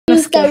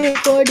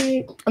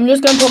I'm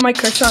just gonna put my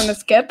cursor on the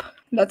skip.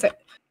 That's it.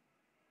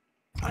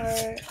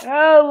 Alright.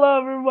 Hello,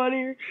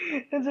 everybody.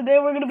 And today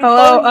we're gonna be.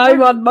 Hello,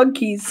 I'm on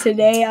monkeys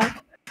today.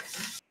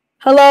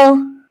 Hello.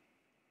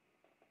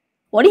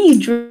 What are you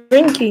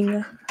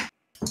drinking?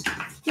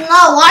 No,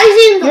 why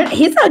is he?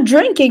 He's not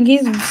drinking.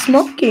 He's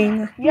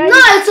smoking. Yeah, no,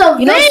 it's a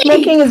You know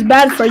smoking is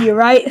bad for you,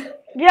 right?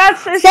 Yeah,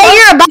 it's Say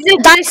you're about to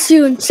die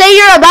soon. Say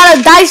you're about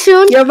to die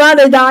soon. You're about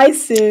to die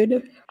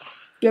soon.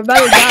 You're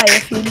about to die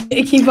if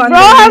you keep on Bro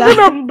doing has that.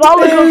 an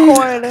umbilical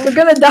cord. You're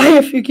gonna die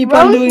if you keep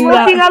on doing that. Bro's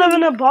smoking out of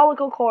an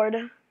umbilical cord.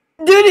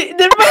 Dude,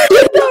 the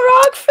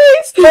rock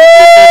face.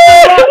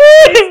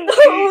 He's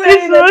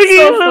smoking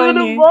out of an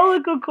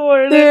umbilical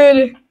cord.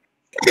 Dude.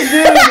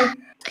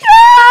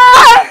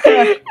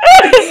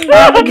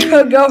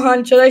 Go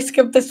on. Should I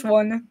skip this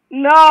one?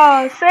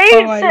 No,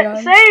 say,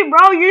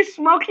 bro, you're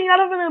smoking out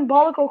of an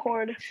umbilical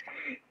cord.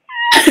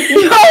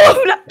 No,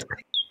 I'm not.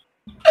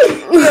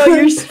 No,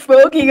 you're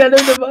smoking out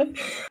of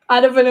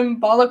an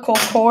umbilical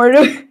cord.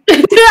 No,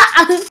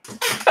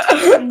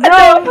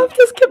 I have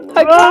to skip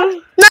that.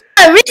 No,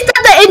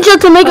 restart the intro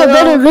to make a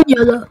better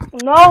video, though.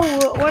 No,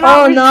 we're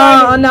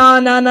not. Oh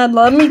no.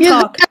 Let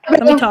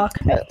me talk.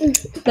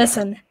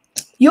 Listen.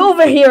 You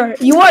over here,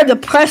 you are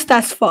depressed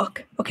as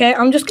fuck, okay?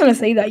 I'm just gonna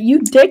say that. You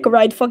dick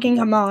ride fucking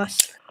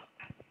Hamas.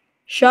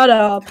 Shut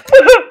up.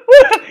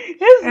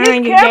 His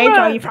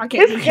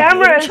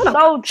camera is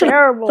so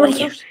terrible.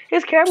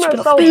 His camera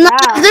is so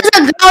bad. There's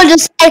a girl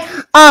just say,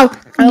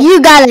 you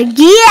gotta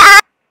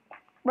get.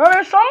 Bro,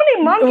 there's so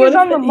many monkeys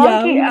on the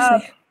monkey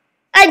app.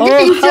 I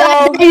dare you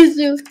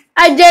to.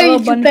 I dare you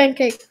to,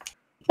 Pancake.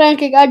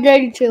 Pancake, I dare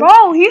you to.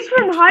 Bro, he's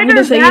from Hyderabad. I'm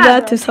gonna say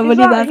that to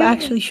somebody that's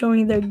actually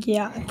showing their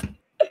gap.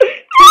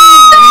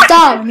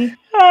 Stop. Hey,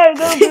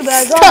 don't do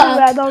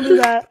that. Don't do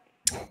that.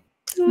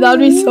 That would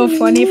be so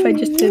funny if I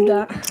just did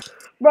that.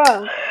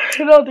 Bro,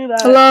 don't do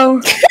that. Hello.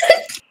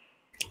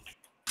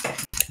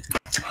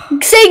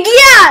 Say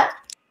yeah.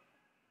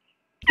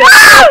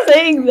 I'm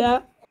saying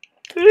that.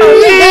 You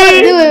gotta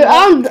do it.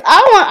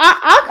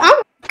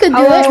 I could do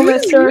Hello, it.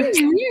 mister.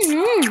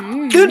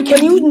 Dude,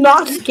 can you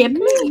not skip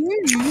me?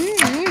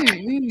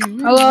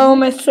 Hello,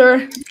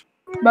 mister.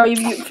 Bro,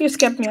 if you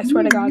skip me, I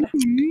swear to God.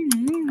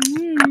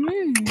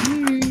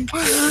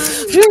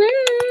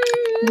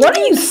 What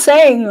are you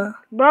saying?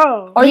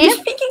 Bro. Are you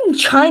speaking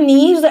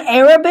Chinese,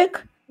 Arabic?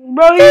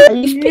 Bro, are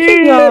you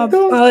speaking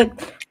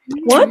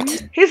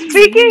what? He's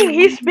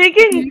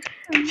speaking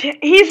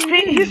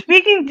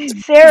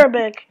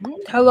Arabic.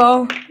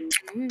 Hello.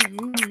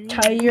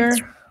 Tyre.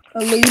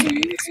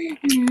 Elite.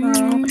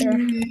 Okay.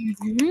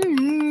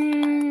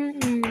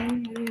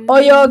 Oh,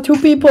 yo, 2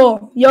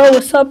 people. Yo,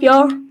 what's up,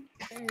 y'all?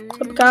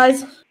 What's up,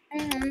 guys?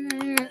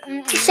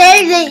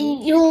 Say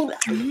you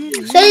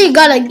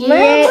gotta get.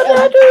 Man, what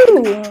I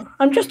do?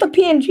 I'm just a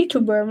PNG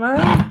tuber,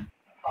 man.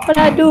 What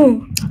I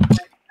do?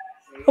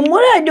 And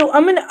what I do?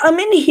 I'm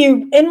in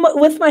here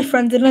with my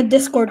friends in a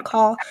Discord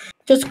call,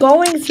 just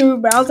going through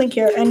browsing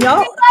here, and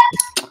y'all.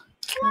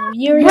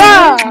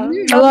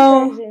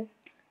 Hello.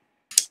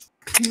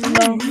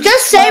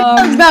 Just say,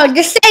 bro.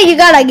 Just say you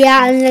gotta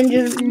get, and then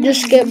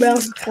just skip, bro.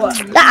 What?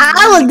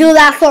 I would do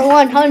that for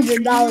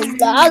 $100,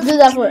 bro. I'll do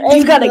that for $8.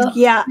 You gotta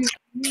get.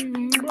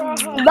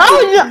 That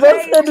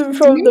was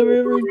from the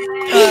river.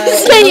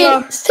 Say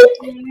it.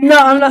 No,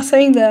 I'm not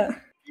saying that.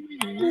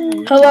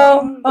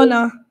 Hello. Oh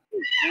no.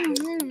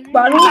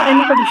 But I don't want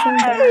anybody showing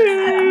that.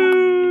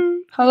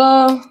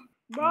 Hello.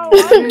 Bro,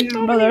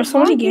 there's so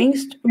many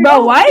gangs.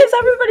 Bro, why is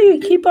everybody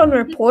keep on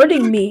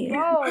reporting me?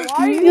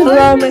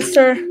 Hello,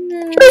 mister.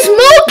 You're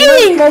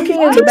smoking!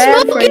 Smoking is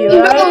bad for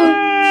you,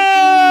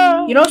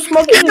 right? You know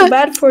smoking is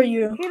bad for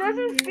you. He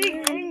doesn't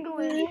speak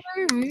English.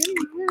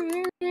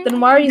 Then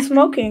why are you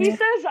smoking? He says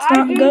it's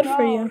not good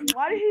for you.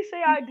 Why did he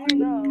say I do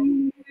know?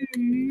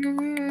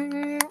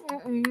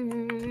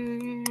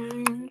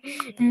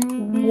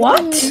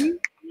 What?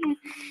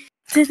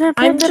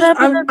 I'm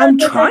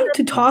trying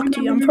to talk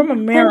to you. I'm from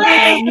America.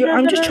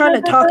 I'm just trying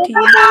to talk to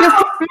you.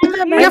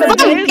 You're from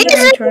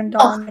England turned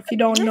on if you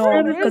don't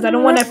know, because I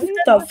don't want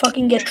to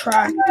fucking get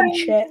tracked and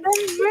shit.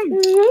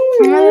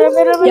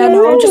 Yeah,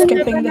 no, I'm just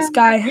skipping this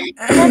guy.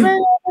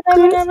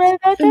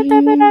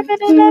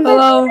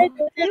 Hello.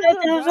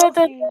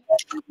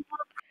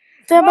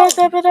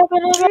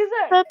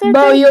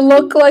 Bro, you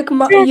look like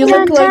my grandpa. You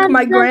look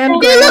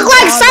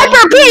like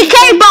Cypher PK,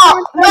 bro.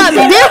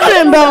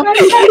 Different, bro.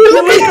 You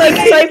look like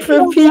Cypher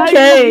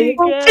PK.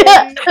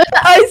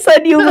 I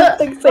said you look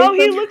like Cypher. Oh,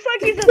 he looks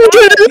like he's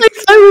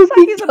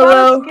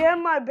about to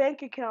scam my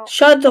bank account.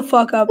 Shut the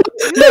fuck up.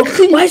 No,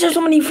 why is there so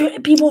many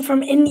people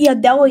from India,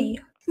 Delhi?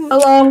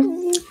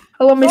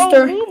 Hello,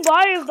 mister. Bro,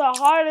 Mumbai is the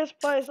hardest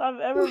place I've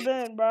ever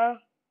been, bro.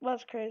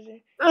 That's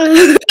crazy.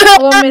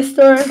 Hello,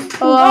 mister.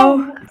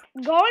 Hello.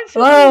 Going to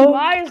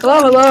Mumbai is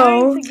like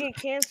trying to get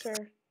cancer.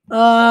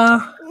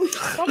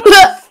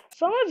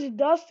 So much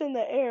dust in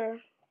the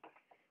air.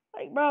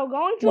 Like, bro,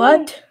 going to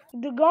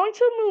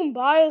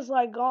Mumbai is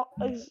like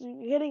is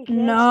getting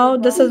cancer. No,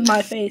 bro. this is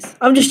my face.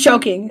 I'm just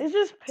joking. It's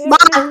just paying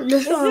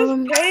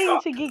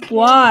to get cancer.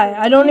 Why?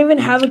 I don't even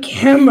have a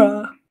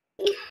camera.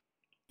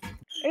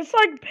 It's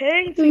like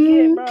paying to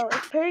get, bro.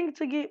 It's paying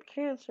to get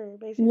cancer,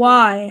 basically.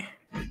 Why?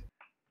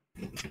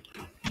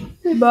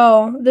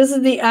 Bro, this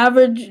is the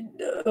average.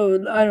 Oh,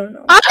 I don't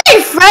know. I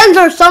think friends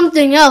or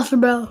something else,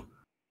 bro.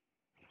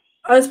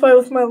 I spy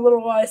with my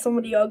little eye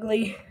somebody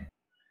ugly.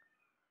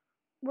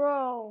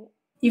 Bro.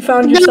 You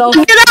found yourself.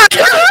 Get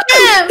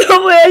out.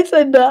 No way I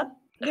said that.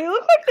 They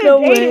look like they're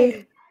dating.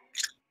 Way.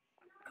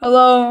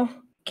 Hello,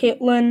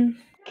 Caitlin.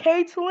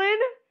 Caitlin?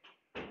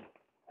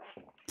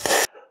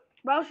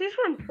 Bro, she's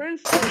from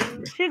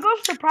Princeton. She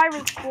goes to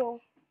private school.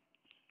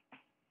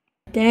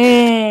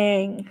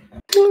 Dang.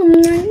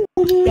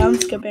 Yeah, I'm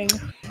skipping.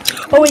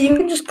 Oh wait, you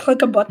can just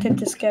click a button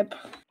to skip.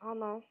 I don't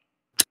know.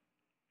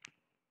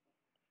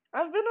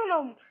 I've been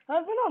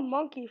on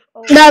Monkey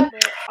for a Dum, little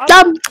bit.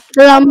 dum,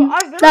 dum,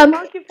 I've been on dum.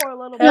 Monkey for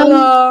a little bit.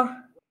 Hello.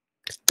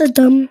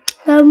 Dum.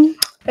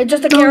 It's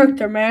just a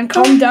character, man.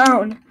 Calm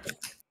down.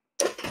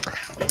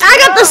 I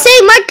got the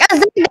same mic as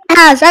that guy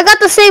has. I got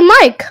the same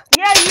mic.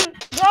 Yeah,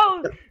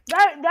 bro,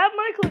 that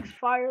mic looks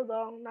fire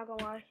though, I'm not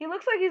gonna lie. He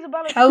looks like he's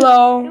about to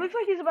Hello. He looks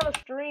like he's about to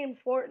stream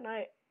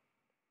Fortnite.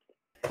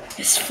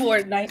 It's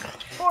Fortnite.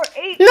 For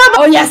 8 No,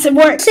 Oh yes, it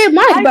works. same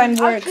mic. Mine I've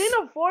works. seen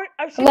a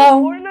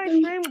Hello? Fortnite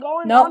stream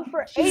going Nope. on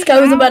for 8 This guy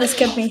was about to hours.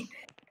 skip me.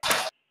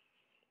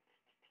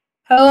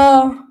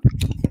 Hello.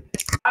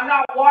 I'm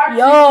not watching.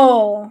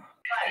 Yo.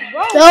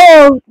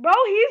 No. Bro,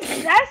 he's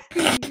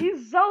zesty.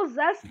 He's so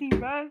zesty,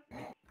 bro. I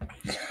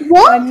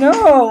What?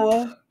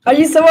 know. Are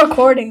you still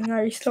recording? Yeah,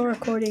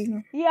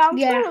 I'm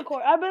Yeah. still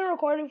recording. I've been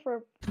recording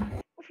for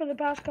the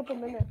past couple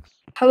minutes.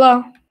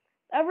 Hello.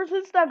 Ever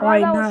since that guy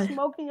Alright, that nice. was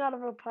smoking out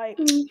of a pipe.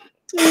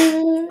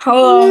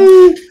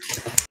 Hello.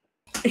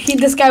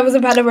 This guy was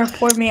about to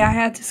report me. I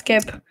had to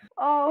skip.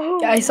 Oh.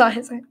 Yeah, I saw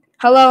his.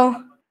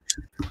 Hello.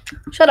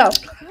 Shut up.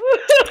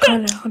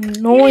 Kind of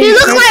annoying He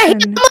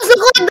person. almost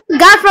look like the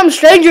guy from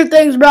Stranger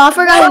Things, bro. I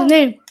forgot his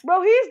name.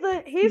 Bro, he's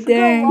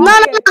Dang. the No,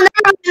 rocket.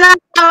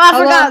 I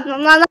forgot. No,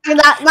 not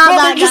that Bro,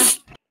 guy. just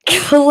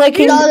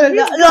clicking. The other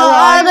guy. The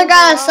other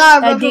guy I saw,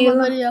 bro, from Adil.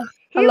 the video. He's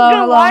Hello,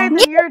 Goliath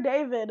hello. and you're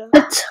David.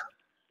 What?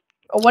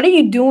 What are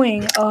you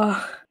doing?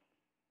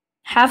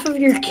 Half of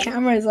your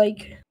camera is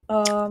like,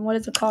 what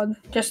is it called?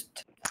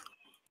 Just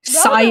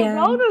Bro cyan.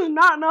 does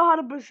not know how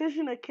to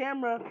position a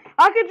camera.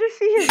 I could just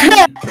see his.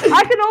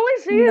 I can only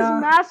see his Nah.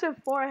 massive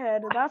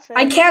forehead. That's it.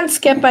 I can't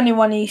skip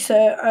anyone,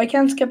 so I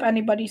can't skip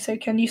anybody. So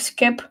can you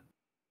skip?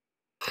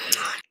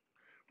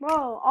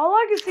 Bro, all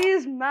I can see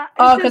is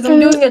Oh, because I'm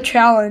doing a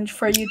challenge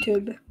for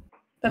YouTube.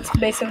 That's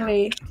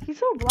basically he's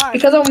so black.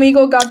 because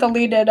Omegle got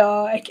deleted.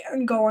 I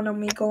can't go on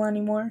Omegle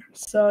anymore.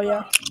 So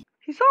yeah,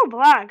 He's so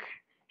black.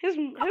 His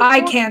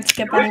I can't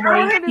skip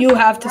anybody. You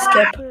have to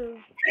skip.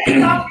 He's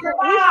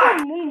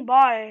from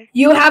Mumbai.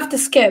 You have to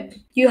skip.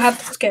 You have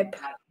to skip.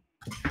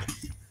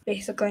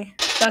 Basically,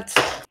 that's.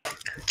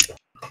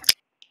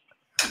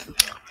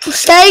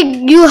 Say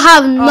you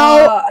have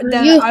no.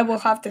 Then you, I will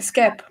have to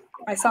skip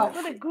myself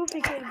What a goofy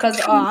kid. because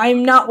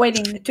I'm not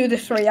waiting 2 to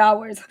 3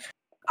 hours.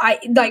 I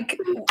like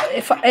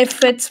if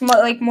it's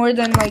more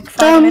than like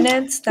 5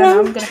 minutes, then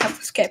I'm gonna have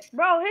to skip.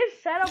 Bro,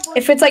 his setup was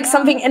If it's like bad.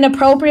 something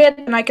inappropriate,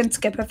 then I can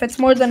skip. If it's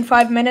more than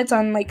 5 minutes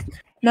on like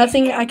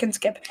nothing, I can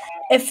skip.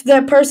 If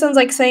the person's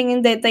like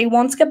saying that they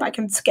won't skip, I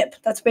can skip.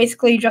 That's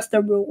basically just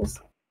the rules.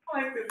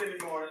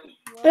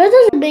 That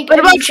doesn't make What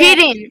any about sense.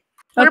 cheating?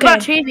 What Okay.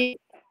 about cheating?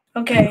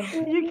 Okay.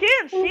 You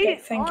can't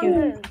cheat. thank on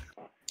you.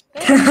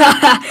 this.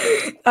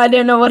 I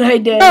don't know what I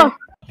did. No.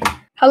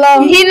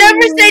 Hello. He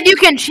never said you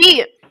can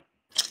cheat.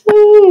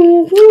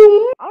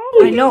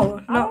 I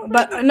know. No,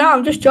 but no,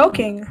 I'm just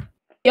joking.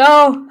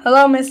 Yo,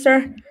 hello,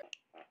 mister.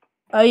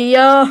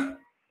 Yo.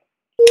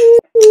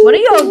 What are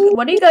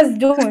you guys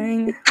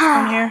doing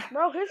on here?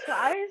 Bro, his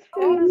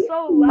phone is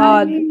so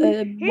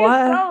laggy. He's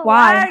What? so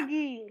Why?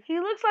 laggy. He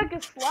looks like a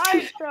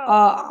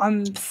slideshow.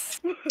 I'm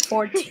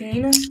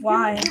 14.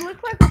 Why? He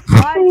looks like a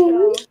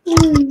slideshow.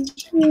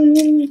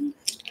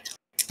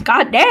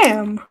 God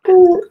damn.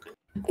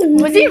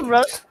 Was he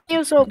roasting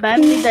you so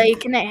badly that you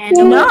couldn't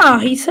handle it? No,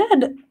 he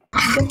said.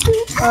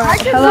 I cannot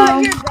Hello.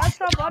 hear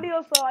desktop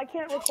audio, so I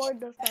can't record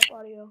desktop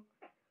audio.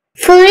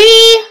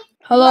 Free.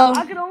 Hello.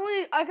 I can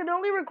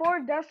only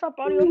record desktop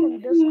audio from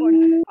Discord.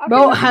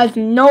 Bro has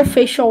no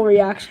facial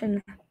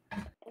reaction.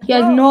 He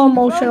has no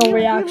emotional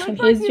reaction.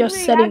 He looks like He's just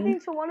reacting sitting.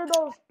 to one of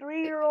those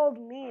 3-year-old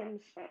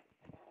memes.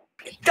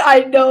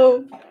 I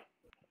know.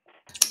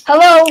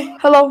 Hello.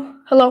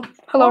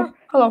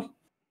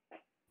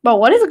 Bro,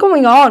 what is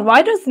going on?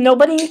 Why does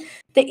nobody?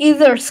 They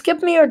either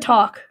skip me or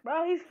talk,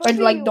 Bro, he's or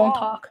flipping like you don't off.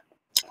 talk.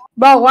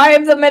 Bro, why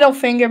have the middle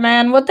finger,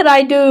 man? What did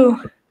I do?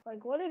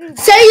 Like, what did he do?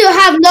 Say you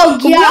have no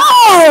gap.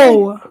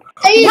 No!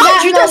 Say you Why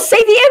got did you no. just say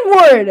the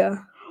N-word?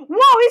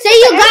 Whoa, he Say said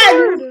you the got-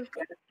 N-word.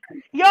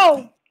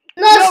 Yo,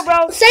 No,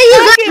 bro. say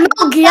you got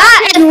no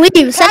gap and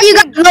leave. Say you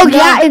got no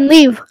gap and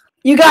leave.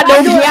 You got no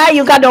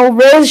you got no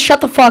Riz.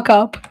 Shut the fuck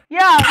up.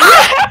 yeah.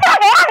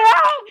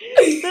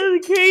 This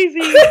is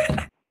crazy.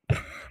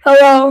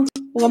 Hello,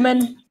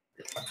 woman.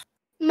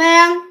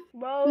 Man,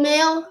 Bro.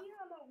 male.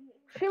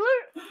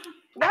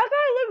 That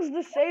guy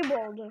looks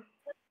disabled.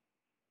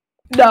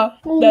 No.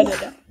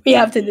 We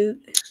have to do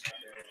this.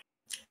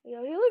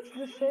 Yo, he looks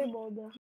disabled though.